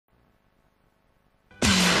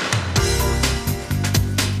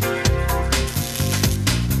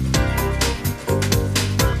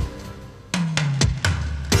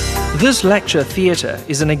This lecture theatre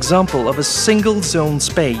is an example of a single zone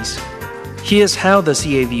space. Here's how the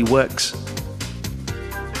CAV works.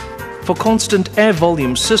 For constant air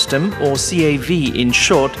volume system, or CAV in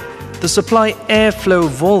short, the supply airflow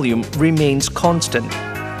volume remains constant.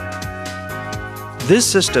 This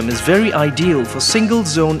system is very ideal for single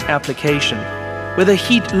zone application, where the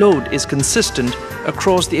heat load is consistent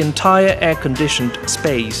across the entire air-conditioned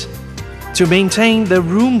space. To maintain the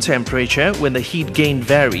room temperature when the heat gain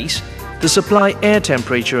varies, the supply air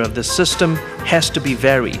temperature of the system has to be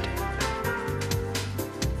varied.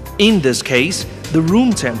 In this case, the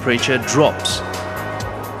room temperature drops.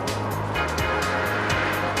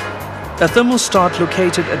 A thermostat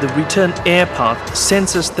located at the return air path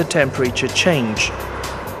senses the temperature change.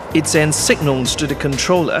 It sends signals to the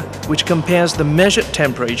controller, which compares the measured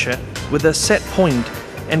temperature with a set point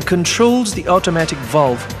and controls the automatic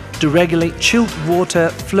valve to regulate chilled water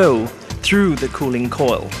flow through the cooling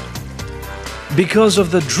coil. Because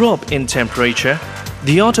of the drop in temperature,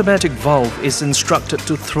 the automatic valve is instructed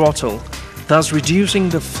to throttle, thus reducing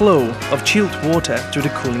the flow of chilled water to the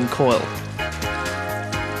cooling coil.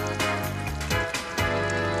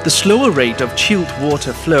 The slower rate of chilled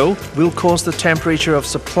water flow will cause the temperature of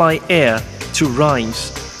supply air to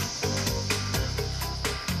rise.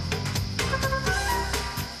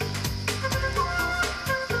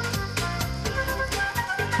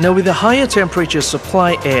 Now, with the higher temperature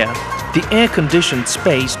supply air, the air-conditioned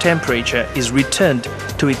space temperature is returned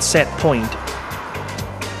to its set point.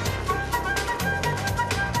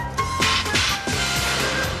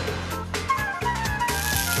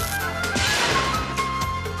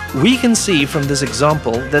 We can see from this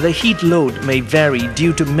example that the heat load may vary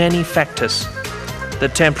due to many factors. The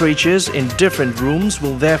temperatures in different rooms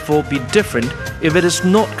will therefore be different if it is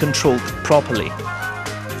not controlled properly.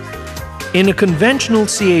 In a conventional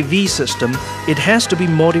CAV system, it has to be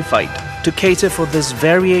modified to cater for this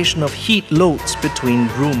variation of heat loads between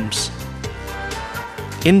rooms.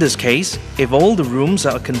 In this case, if all the rooms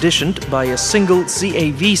are conditioned by a single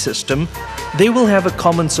CAV system, they will have a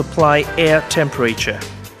common supply air temperature.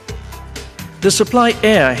 The supply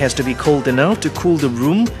air has to be cold enough to cool the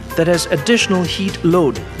room that has additional heat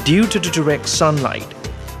load due to the direct sunlight.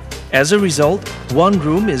 As a result, one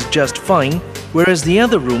room is just fine, whereas the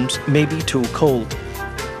other rooms may be too cold.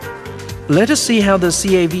 Let us see how the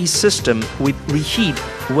CAV system with reheat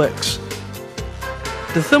works.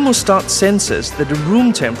 The thermostat senses that the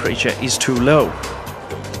room temperature is too low.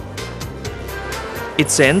 It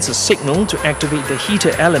sends a signal to activate the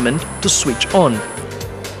heater element to switch on,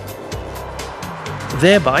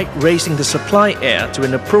 thereby raising the supply air to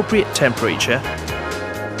an appropriate temperature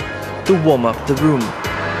to warm up the room.